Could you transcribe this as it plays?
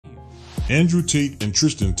Andrew Tate and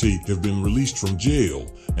Tristian Tate have been released from jail,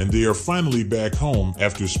 and they are finally back home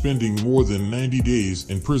after spending more than 90 days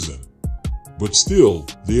in prison. But still,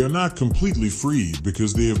 they are not completely free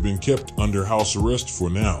because they have been kept under house arrest for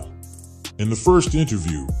now. In the first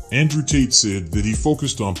interview, Andrew Tate said that he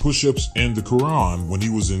focused on push-ups and the Quran when he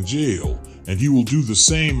was in jail, and he will do the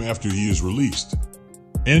same after he is released.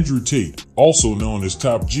 Andrew Tate, also known as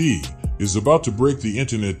Top G, is about to break the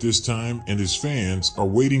internet this time, and his fans are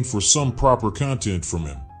waiting for some proper content from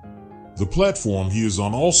him. The platform he is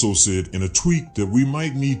on also said in a tweet that we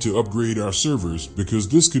might need to upgrade our servers because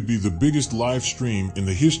this could be the biggest live stream in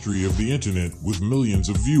the history of the internet with millions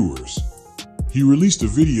of viewers. He released a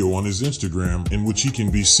video on his Instagram in which he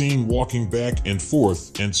can be seen walking back and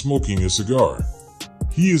forth and smoking a cigar.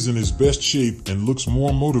 He is in his best shape and looks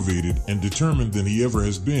more motivated and determined than he ever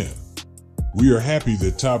has been. We are happy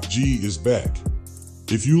that Top G is back.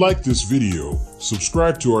 If you like this video,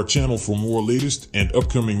 subscribe to our channel for more latest and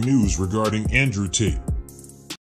upcoming news regarding Andrew Tate.